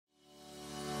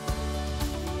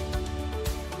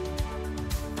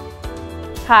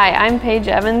Hi, I'm Paige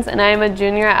Evans, and I am a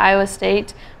junior at Iowa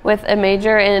State with a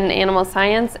major in animal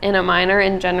science and a minor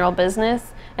in general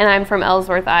business, and I'm from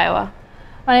Ellsworth, Iowa.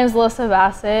 My name is Alyssa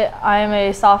Bassett. I am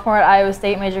a sophomore at Iowa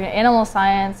State majoring in animal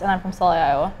science, and I'm from Sully,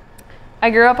 Iowa. I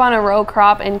grew up on a row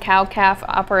crop and cow-calf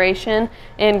operation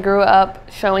and grew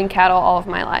up showing cattle all of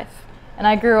my life. And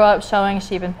I grew up showing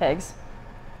sheep and pigs.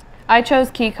 I chose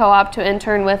Key Co-op to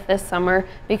intern with this summer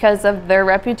because of their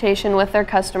reputation with their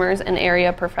customers and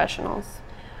area professionals.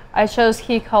 I chose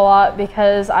Key Co-op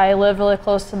because I live really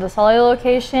close to the Sully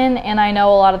location, and I know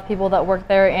a lot of the people that work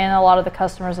there and a lot of the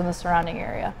customers in the surrounding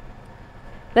area.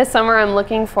 This summer I'm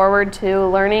looking forward to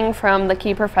learning from the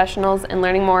Key professionals and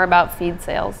learning more about feed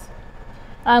sales.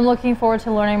 I'm looking forward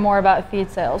to learning more about feed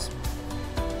sales.